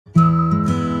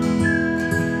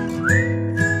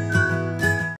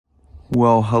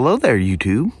Well, hello there,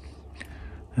 YouTube,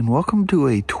 and welcome to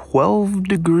a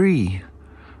 12-degree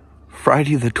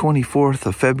Friday the 24th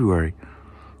of February.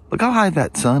 Look how high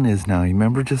that sun is now. You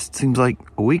remember, just seems like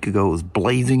a week ago it was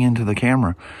blazing into the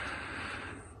camera.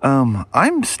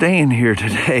 I'm staying here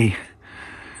today.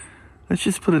 Let's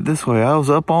just put it this way. I was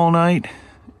up all night,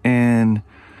 and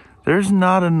there's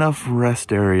not enough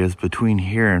rest areas between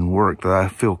here and work that I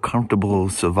feel comfortable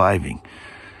surviving.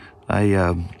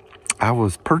 I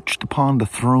was perched upon the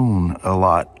throne a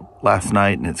lot last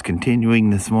night, and it's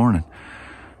continuing this morning.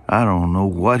 I don't know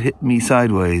what hit me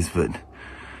sideways, but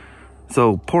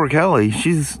so poor Kelly,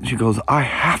 she goes, I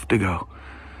have to go,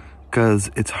 because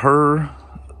it's her,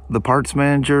 the parts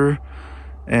manager,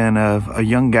 and a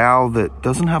young gal that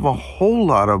doesn't have a whole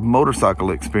lot of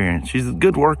motorcycle experience. She's a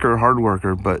good worker, hard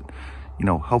worker, but you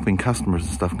know, helping customers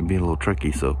and stuff can be a little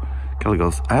tricky. So Kelly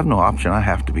goes, I have no option. I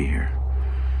have to be here.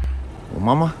 Well,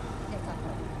 Mama,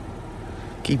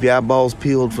 keep your eyeballs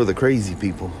peeled for the crazy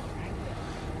people.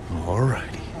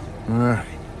 Alrighty. Alright.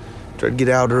 Try to get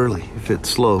out early if it's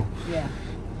slow. Yeah.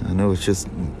 I know it's just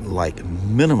like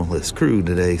minimalist crew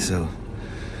today, so.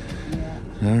 Yeah.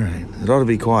 Alright. It ought to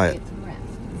be quiet.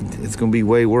 It's going to be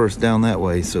way worse down that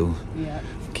way, so. Yeah.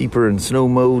 Keep her in snow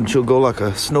mode. She'll go like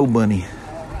a snow bunny.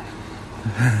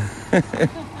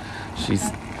 She's,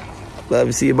 love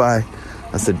to see you, bye.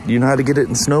 I said, do you know how to get it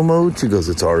in snow mode? She goes,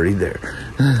 it's already there.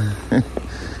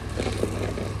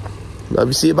 Love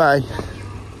you, see you, bye.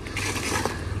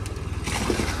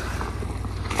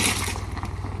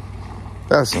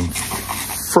 That's some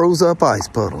froze up ice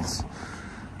puddles.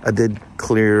 I did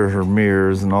clear her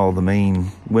mirrors and all the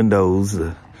main windows,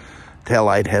 the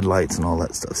taillight, headlights, and all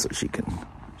that stuff, so she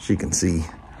can see.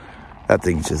 That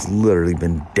thing's just literally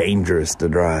been dangerous to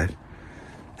drive.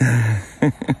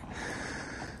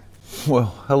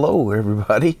 Well, hello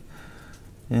everybody,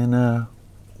 and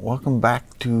welcome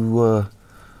back to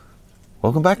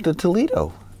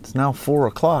Toledo. It's now 4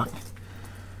 o'clock.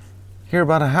 Here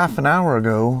about a half an hour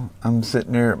ago, I'm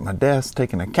sitting there at my desk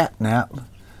taking a cat nap,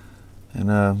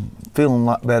 and feeling a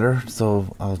lot better.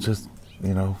 So I'll just,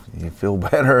 you know, you feel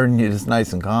better and you're just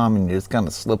nice and calm, and you just kind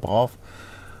of slip off.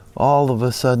 All of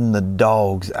a sudden, the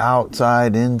dogs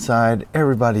outside, inside,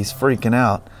 everybody's freaking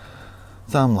out.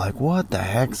 So I'm like, what the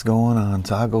heck's going on?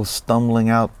 So I go stumbling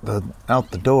out the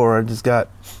door. I just got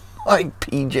like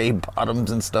PJ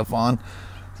bottoms and stuff on.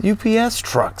 UPS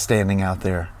truck standing out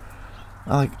there.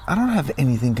 I'm like, I don't have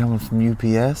anything coming from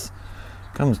UPS.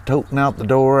 Comes toting out the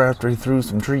door after he threw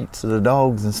some treats to the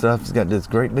dogs and stuff. He's got this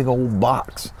great big old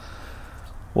box.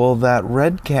 Well, that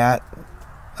Redcat,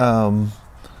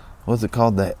 what's it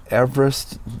called? The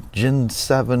Everest Gen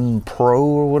 7 Pro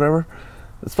or whatever.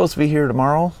 It's supposed to be here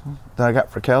tomorrow that I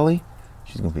got for Kelly.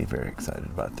 She's going to be very excited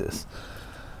about this.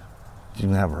 She's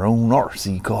going to have her own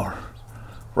RC car.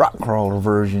 Rock crawler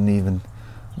version even.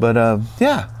 But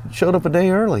yeah, showed up a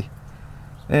day early.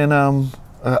 And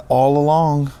all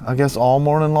along, I guess all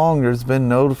morning long, there's been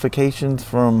notifications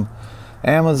from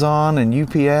Amazon and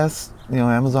UPS. You know,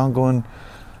 Amazon going,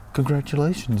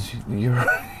 congratulations,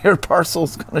 your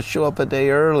parcel's going to show up a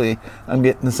day early. I'm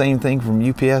getting the same thing from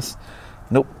UPS.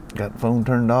 Nope. Got the phone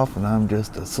turned off, and I'm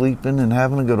just sleeping and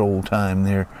having a good old time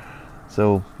there.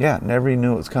 So yeah, never even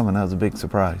knew it was coming. That was a big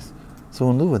surprise. So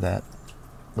in lieu of that,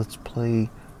 let's play.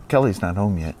 Kelly's not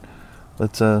home yet.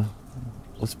 Let's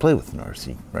play with an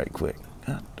RC right quick.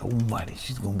 God almighty,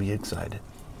 she's gonna be excited.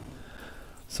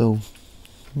 So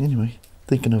anyway,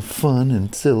 thinking of fun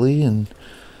and silly, and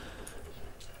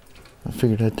I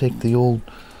figured I'd take the old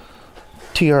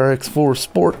TRX4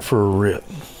 Sport for a rip.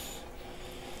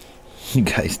 You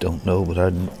guys don't know, but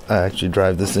I actually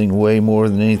drive this thing way more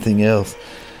than anything else.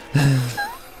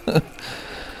 I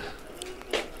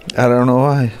don't know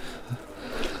why.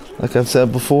 Like I've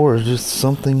said before, just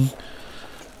something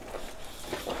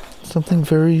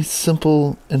very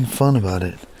simple and fun about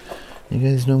it. You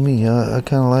guys know me. I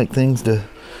kind of like things to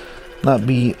not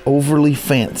be overly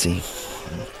fancy.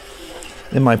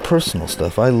 In my personal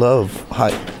stuff, I love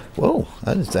whoa,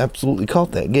 I just absolutely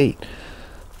caught that gate.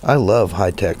 I love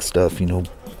high-tech stuff, you know,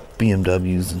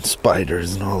 BMWs and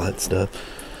Spyders and all that stuff.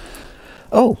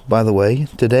 Oh, by the way,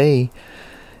 today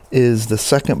is the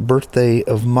 2nd birthday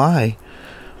of my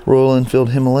Royal Enfield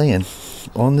Himalayan.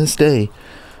 On this day,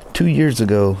 2 years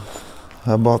ago,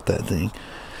 I bought that thing.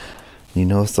 You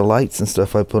know, it's the lights and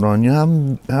stuff I put on. You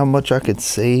know how much I could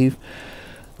save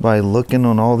by looking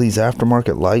on all these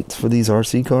aftermarket lights for these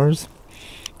RC cars?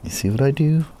 You see what I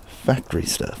do? Factory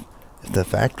stuff. If the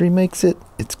factory makes it,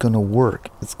 it's going to work.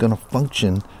 It's going to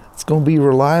function. It's going to be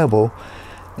reliable.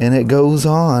 And it goes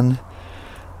on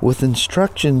with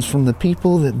instructions from the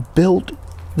people that built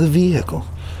the vehicle.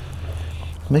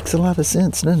 Makes a lot of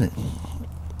sense, doesn't it?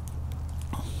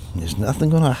 There's nothing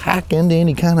going to hack into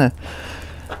any kind of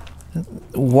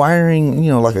wiring, you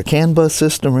know, like a CAN bus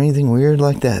system or anything weird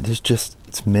like that.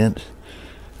 It's meant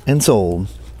and sold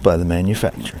by the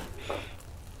manufacturer.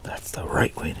 That's the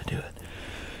right way to do it.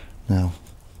 Now,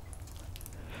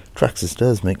 Traxxas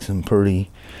does make some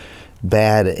pretty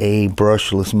bad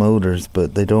brushless motors,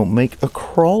 but they don't make a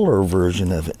crawler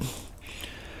version of it.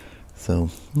 So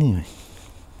anyway,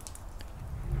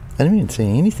 I didn't even say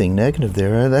anything negative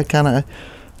there.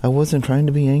 I wasn't trying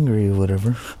to be angry or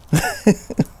whatever.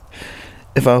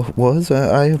 If I was,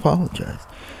 I apologize.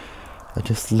 I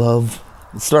just love,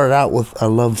 it started out with, I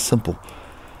love simple.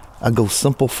 I go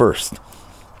simple first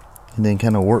and then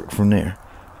kind of work from there.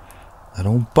 I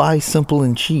don't buy simple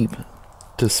and cheap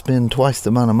to spend twice the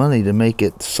amount of money to make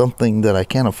it something that I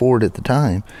can't afford at the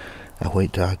time. I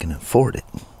wait till I can afford it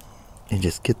and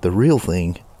just get the real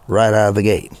thing right out of the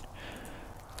gate.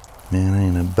 Man, I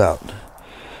ain't about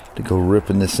to go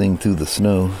ripping this thing through the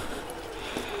snow.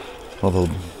 Although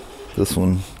this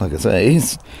one, like I say,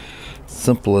 is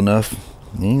simple enough.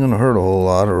 You ain't gonna hurt a whole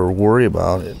lot or worry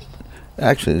about it.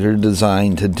 Actually, they're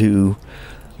designed to do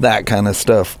that kind of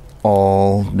stuff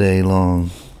all day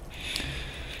long.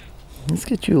 Let's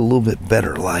get you a little bit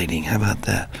better lighting. How about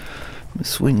that? Let me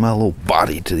swing my little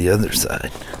body to the other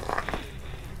side.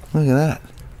 Look at that.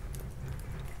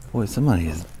 Boy, somebody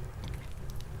is...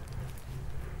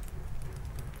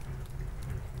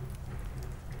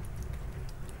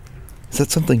 Is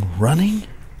that something running?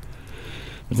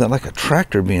 Is that like a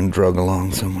tractor being dragged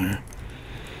along somewhere?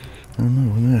 I don't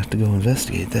know. We're going to have to go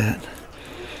investigate that.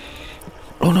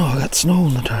 Oh no, I got snow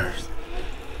on the tires.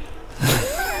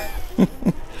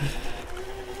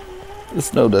 The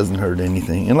snow doesn't hurt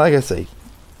anything. And like I say,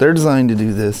 they're designed to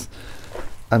do this.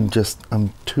 I'm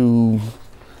too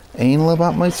anal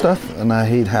about my stuff, and I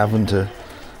hate having to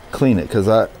clean it, because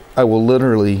I will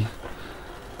literally,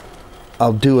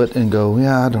 I'll do it and go,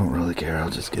 yeah, I don't really care, I'll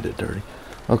just get it dirty.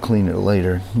 I'll clean it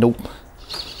later. Nope.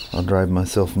 I'll drive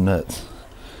myself nuts.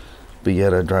 But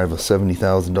yet I drive a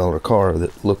 $70,000 car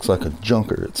that looks like a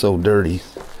junker. It's so dirty.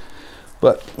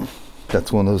 But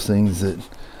that's one of those things that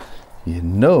you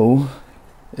know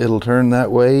it'll turn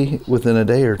that way within a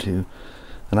day or two.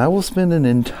 And I will spend an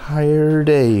entire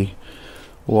day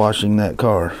washing that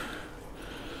car.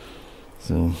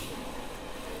 So,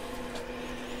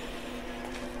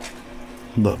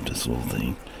 love this little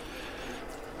thing.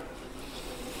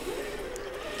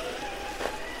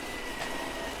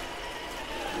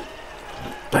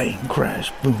 Bang,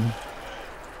 crash, boom.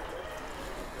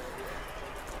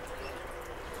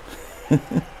 You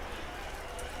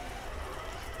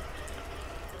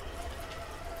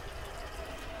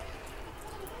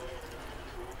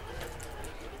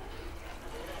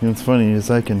know, what's funny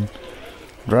is I can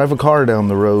drive a car down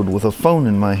the road with a phone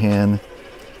in my hand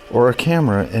or a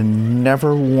camera and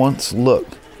never once look.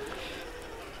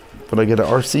 But I get an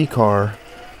RC car,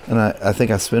 and I think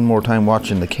I spend more time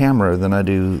watching the camera than I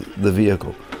do the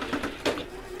vehicle.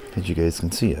 As you guys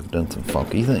can see, I've done some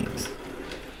funky things.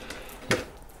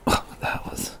 Oh, that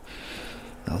was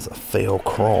a fail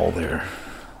crawl there.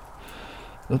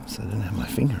 Oops, I didn't have my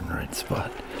finger in the right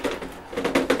spot.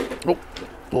 Oh,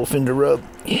 little finger rub.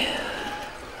 Yeah.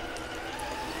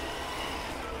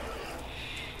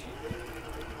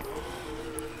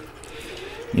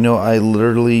 You know, I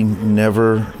literally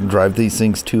never drive these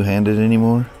things two-handed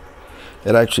anymore.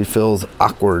 It actually feels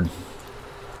awkward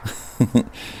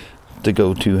to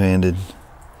go two-handed,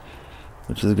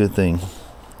 which is a good thing.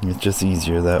 It's just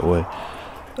easier that way.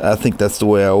 I think that's the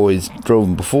way I always drove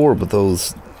them before, but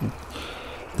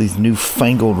these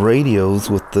newfangled radios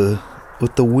with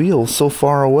the wheel so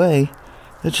far away,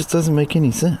 it just doesn't make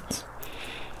any sense.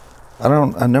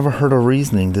 I never heard a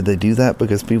reasoning. Did they do that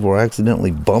because people were accidentally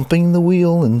bumping the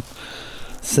wheel and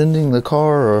sending the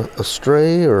car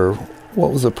astray, or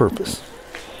what was the purpose?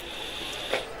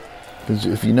 Because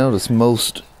if you notice,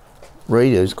 most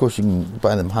radios, of course you can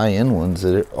buy them high-end ones,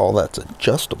 that all that's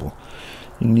adjustable.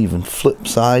 You can even flip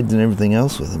sides and everything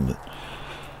else with them. But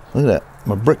look at that.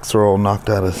 My bricks are all knocked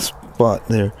out of spot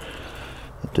there.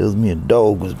 It tells me a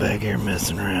dog was back here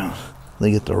messing around. They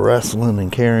get to wrestling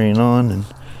and carrying on, and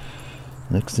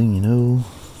next thing you know,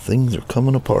 things are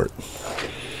coming apart.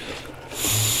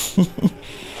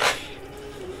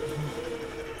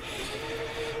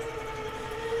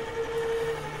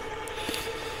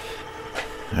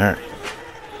 Alright.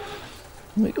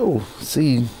 Let me go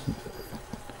see.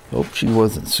 Hope she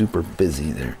wasn't super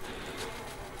busy there.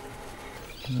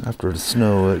 After the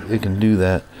snow, it can do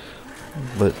that.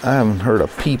 But I haven't heard a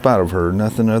peep out of her.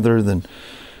 Nothing other than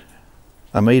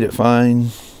I made it fine.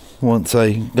 once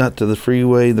I got to the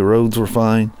freeway, the roads were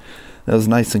fine. It was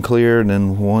nice and clear. And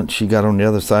then once she got on the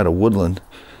other side of Woodland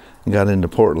and got into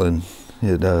Portland,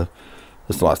 there's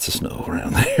lots of snow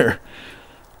around there.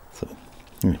 So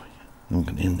anyway, I'm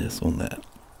gonna end this on that.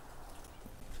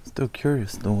 Still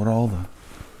curious though what all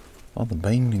the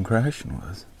banging and crashing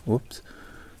was. Whoops.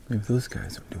 Maybe those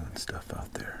guys are doing stuff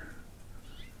out there.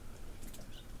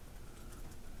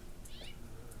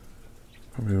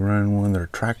 Probably running one of their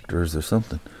tractors or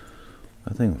something.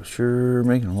 I think it was sure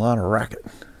making a lot of racket.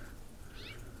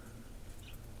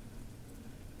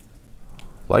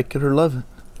 Like it or love it,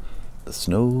 the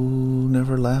snow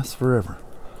never lasts forever.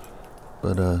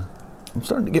 But I'm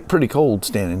starting to get pretty cold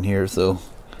standing here, so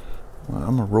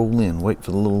I'm gonna roll in, wait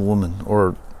for the little woman,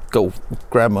 or go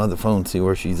grab my other phone, see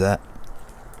where she's at.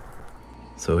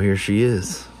 So here she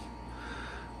is.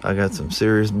 I got some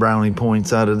serious brownie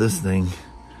points out of this thing.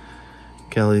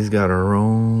 Kelly's got her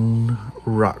own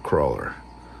rock crawler.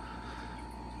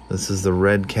 This is the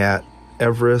Redcat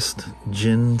Everest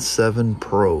Gen 7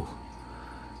 Pro.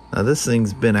 Now this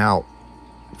thing's been out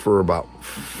for about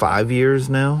 5 years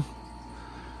now,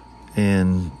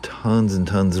 and tons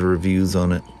of reviews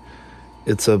on it.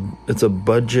 It's a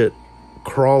budget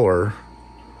crawler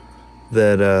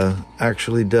that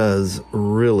actually does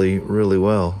really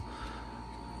well.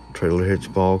 Trailer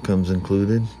hitch ball comes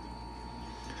included.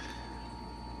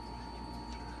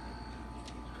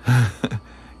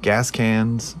 Gas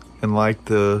cans, and like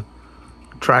the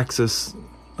Traxxas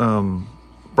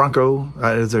Bronco,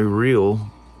 that is a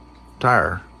real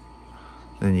tire.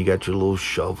 Then you got your little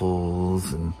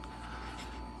shovels and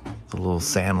the little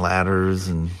sand ladders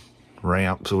and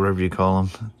ramps, or whatever you call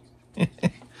them.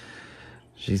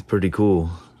 She's pretty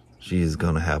cool. She is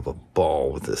gonna have a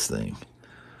ball with this thing.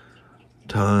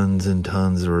 Tons and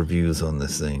tons of reviews on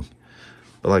this thing.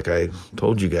 But like I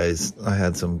told you guys, I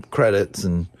had some credits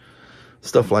and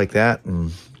stuff like that,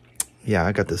 and yeah,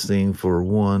 I got this thing for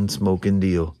one smoking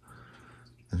deal.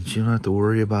 And you don't have to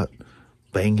worry about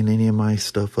banging any of my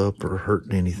stuff up or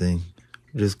hurting anything.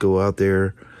 Just go out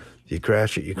there. If you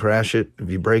crash it, you crash it. If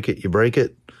you break it, you break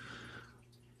it.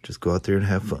 Just go out there and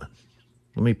have fun.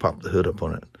 Let me pop the hood up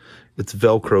on it. It's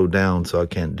Velcro down, so I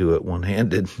can't do it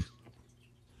one-handed.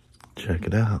 Check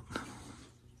it out.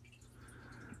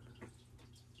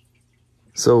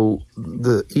 So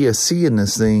the ESC in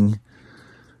this thing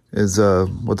is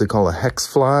what they call a hex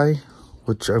fly,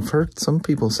 which I've heard some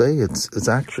people say it's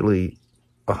actually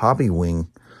a hobby wing,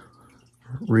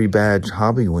 rebadged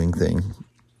hobby wing thing.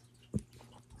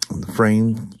 The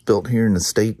frame built here in the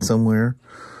state somewhere,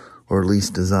 or at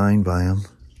least designed by them.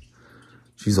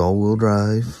 She's all-wheel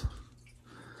drive.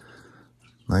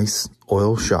 Nice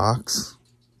oil shocks.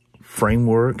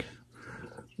 Framework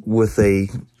with a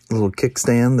little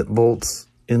kickstand that bolts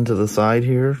into the side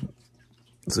here,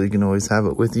 so you can always have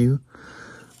it with you.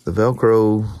 The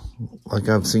Velcro, like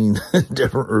I've seen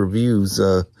different reviews,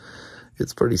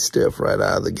 it's pretty stiff right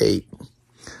out of the gate.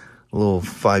 A little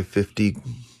 550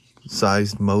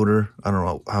 sized motor. I don't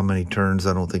know how many turns.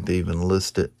 I don't think they even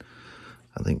list it.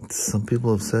 I think some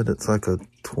people have said it's like a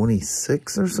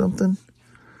 26 or something.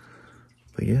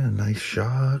 But yeah, nice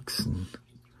shocks and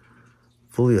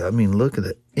fully, I mean, look at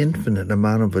the infinite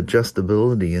amount of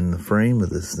adjustability in the frame of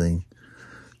this thing.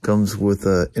 Comes with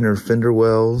inner fender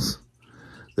wells.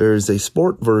 There's a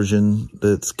sport version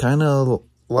that's kind of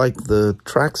like the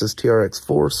Traxxas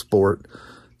TRX4 Sport.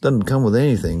 Doesn't come with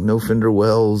anything, no fender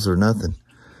wells or nothing.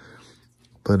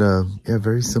 But yeah,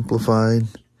 very simplified.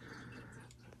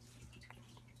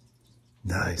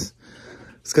 Nice.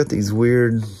 It's got these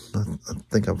weird, I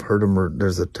think I've heard them, or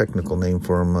there's a technical name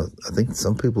for them. I think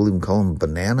some people even call them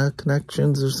banana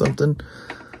connections or something.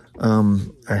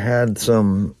 I had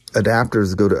some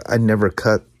adapters go to, I never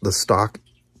cut the stock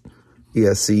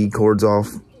ESC cords off,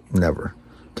 never.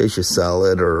 In case you sell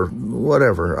it or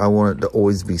whatever, I want it to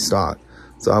always be stock,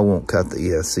 so I won't cut the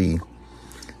ESC.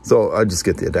 So I just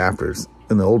get the adapters.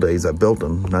 In the old days, I built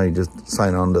them. Now you just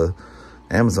sign on to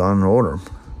Amazon and order them.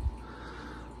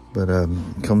 But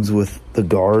comes with the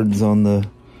guards on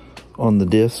the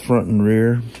disc, front and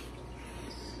rear.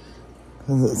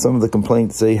 Some of the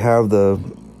complaints they have, the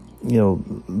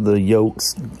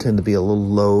yokes tend to be a little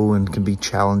low and can be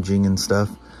challenging and stuff.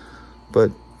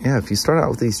 But yeah, if you start out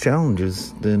with these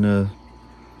challenges, then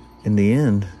in the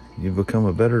end, you become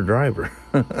a better driver.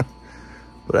 But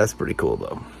that's pretty cool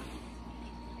though.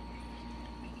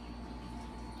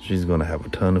 She's gonna have a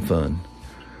ton of fun.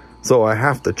 So I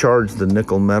have to charge the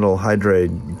nickel metal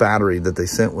hydride battery that they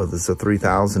sent with us, a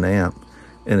 3000 amp,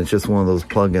 and it's just one of those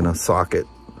plug in a socket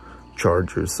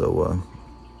chargers, so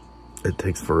it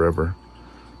takes forever.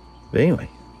 But anyway,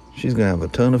 she's gonna have a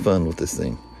ton of fun with this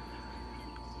thing.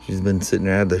 She's been sitting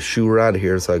there. I had to shoo her out of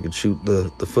here so I could shoot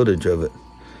the footage of it.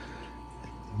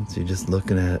 So you're just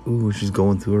looking at, ooh, she's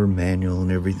going through her manual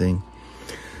and everything.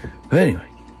 But anyway,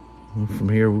 from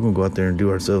here, we're going to go out there and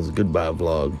do ourselves a goodbye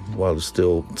vlog while there's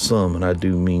still some, and I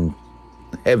do mean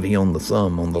heavy on the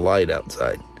some, on the light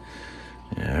outside.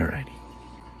 Alrighty.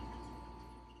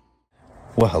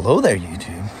 Well, hello there,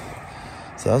 YouTube.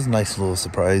 So that was a nice little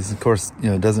surprise. Of course, you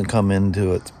know, it doesn't come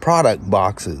into its product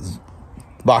boxes.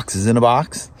 Boxes in a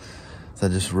box. So I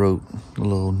just wrote a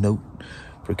little note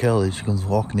for Kelly. She comes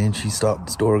walking in. She stopped at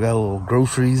the store, got a little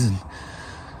groceries, and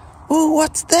oh,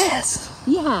 what's this?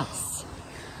 Yes.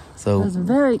 So it was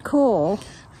very cool.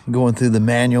 Going through the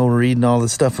manual, reading all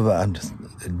this stuff about. I'm just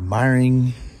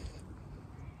admiring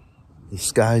the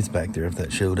skies back there if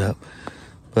that showed up.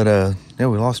 But yeah,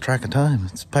 we lost track of time.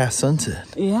 It's past sunset.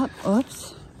 Yep.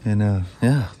 Oops. And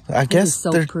yeah, I guess so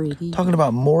they're pretty. Talking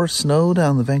about more snow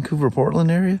down the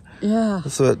Vancouver-Portland area. Yeah.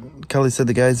 That's what Kelly said.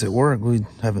 The guys at work, we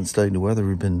haven't studied the weather.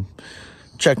 We've been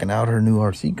checking out her new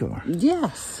RC car.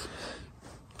 Yes.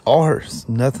 All hers.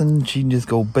 Nothing. She can just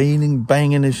go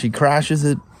banging. If she crashes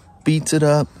it, beats it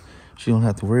up, she don't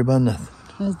have to worry about nothing.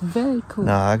 That's very cool.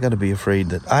 Nah, I got to be afraid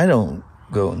that I don't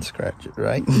go and scratch it,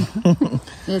 right?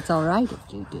 It's all right if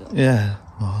you do. Yeah.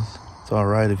 Well, it's all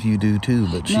right if you do too,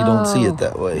 but she don't see it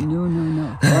that way.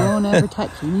 No. Don't ever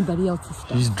touch anybody else's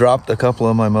stuff. She's dropped a couple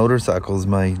of my motorcycles,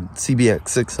 my CBX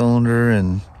 6-cylinder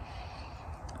and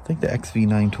I think the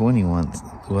XV920 once,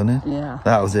 wasn't it? Yeah.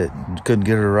 That was it. Couldn't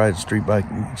get her to ride a street bike.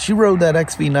 She rode that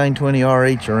XV920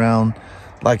 RH around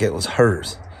like it was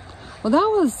hers. Well, that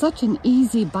was such an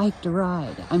easy bike to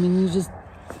ride. I mean, it just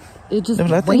Yeah,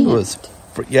 but I think it was,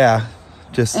 yeah,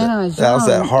 just that was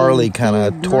that Harley kind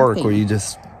of torque where you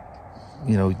just,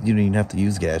 you know, you don't even have to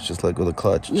use gas, just like with a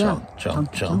clutch. Yeah.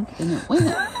 Chunk. And it went.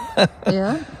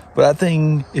 Yeah. But that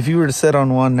thing, if you were to sit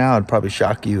on one now, it'd probably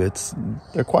shock you.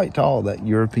 They're quite tall, that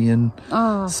European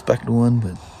spec one,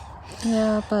 but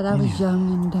yeah, but I was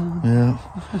young and dumb.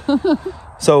 Yeah.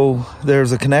 So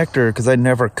there's a connector, because I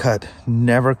never cut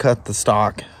the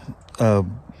stock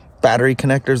battery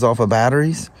connectors off of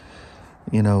batteries.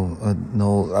 You know,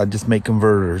 no, I just make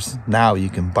converters. Now you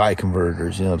can buy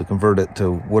converters, you know, to convert it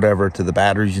to whatever, to the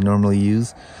batteries you normally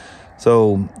use.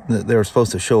 So they were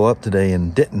supposed to show up today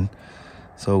and didn't.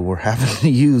 So we're having to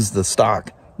use the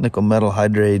stock nickel metal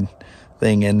hydride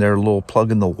thing and their little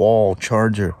plug in the wall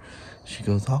charger. She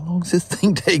goes, how long does this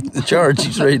thing take to charge?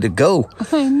 She's ready to go.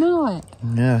 I know it.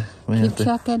 Yeah. Keep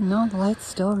checking. No, the light's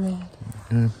still red.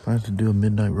 Yeah, I have to do a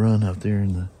midnight run out there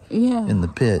in the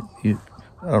pit.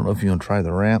 I don't know if you're going to try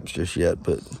the ramps just yet,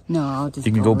 but no, I'll just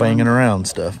you can go banging around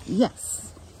stuff.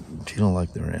 Yes. She don't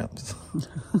like the ramps.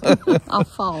 I'll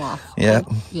fall off. Yeah.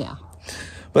 Yeah.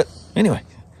 But anyway,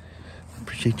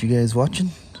 appreciate you guys watching.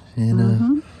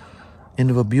 And end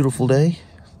of a beautiful day.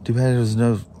 Too bad it was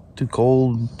too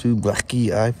cold, too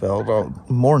blacky. I felt all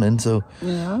morning, so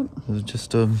yeah, it was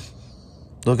just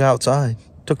look outside.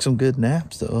 Took some good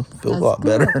naps though. Feel a lot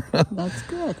better. That's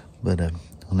good. But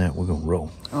on that, we're gonna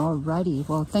roll. Alrighty.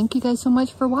 Well, thank you guys so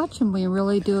much for watching. We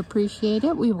really do appreciate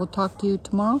it. We will talk to you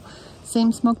tomorrow.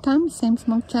 Same smoke time, same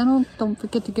smoke channel. Don't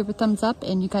forget to give a thumbs up,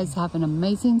 and you guys have an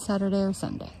amazing Saturday or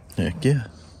Sunday. Heck yeah.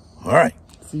 All right.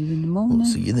 See you in the morning. We'll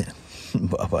see you then.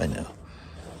 Bye-bye now.